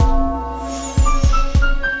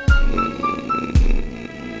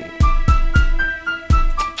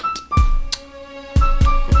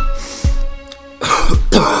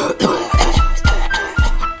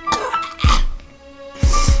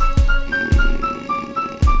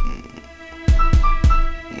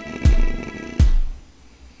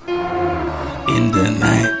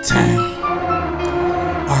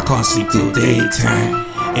sleep till daytime.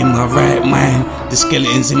 In my right mind, the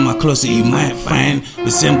skeletons in my closet you might find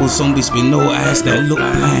resemble zombies with no eyes that look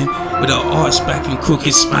blind, with an arched back and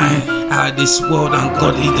crooked spine. Out of this world,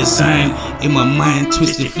 ungodly design. In my mind,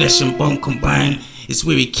 twisted flesh and bone combined. It's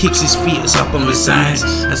where he kicks his feet up and resigns.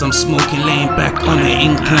 As I'm smoking, laying back on the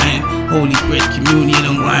incline. Holy bread, communion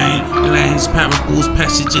and wine. Lines, parables,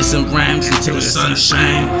 passages and rhymes until the sun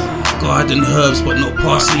shine. Garden herbs but not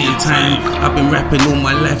parsley in time. I've been rapping all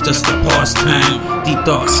my life just to pass time. Deep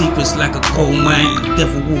dark secrets like a coal mine. The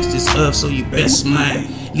devil walks this earth so you best mind.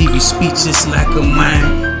 Leave you speechless like a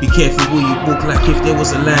mine. Be careful where you walk like if there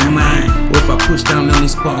was a landmine. Or if I push down on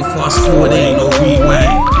this button fast forward there ain't no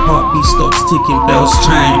rewind. Heartbeat stops ticking, bells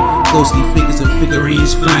chime. Ghostly figures and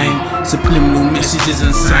figurines flying. Subliminal messages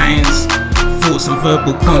and signs. Thoughts and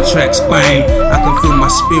verbal contracts bind. I can feel my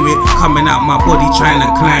spirit coming out my body trying to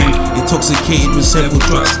climb. Intoxicated with several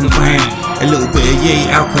drugs combined. A little bit of yay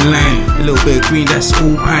alkaline, a little bit of green, that's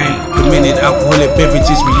all pine. Fermented alcoholic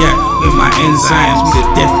beverages react with my enzymes. We the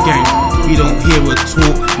death gang, we don't hear a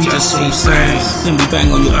talk, we just show signs. Then we bang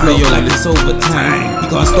on your block like it's overtime. You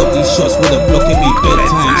can't stop these shots with a block every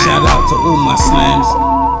bedtime. Shout out to all my slimes.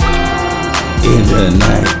 In the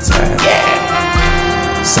night time,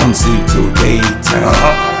 some sleep till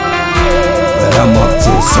daytime, but I'm up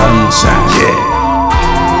till sunshine.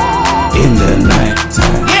 In the night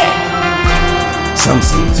time, some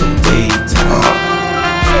sleep till daytime,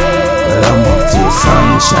 but I'm up till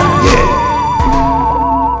sunshine.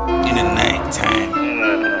 In the night time,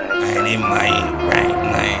 I ain't in my right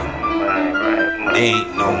mind. Ain't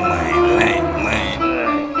no mind like mine.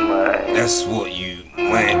 That's what you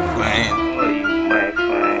might find.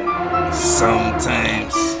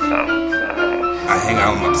 Sometimes I hang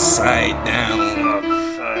out upside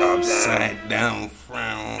down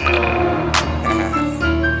frown.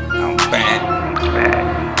 I'm back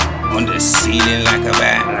on the ceiling like a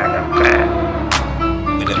bat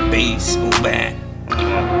with a baseball bat.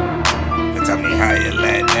 But tell me how you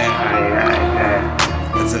like that.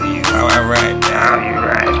 I'll tell you how I ride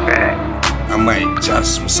that. I might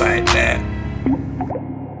just recite that.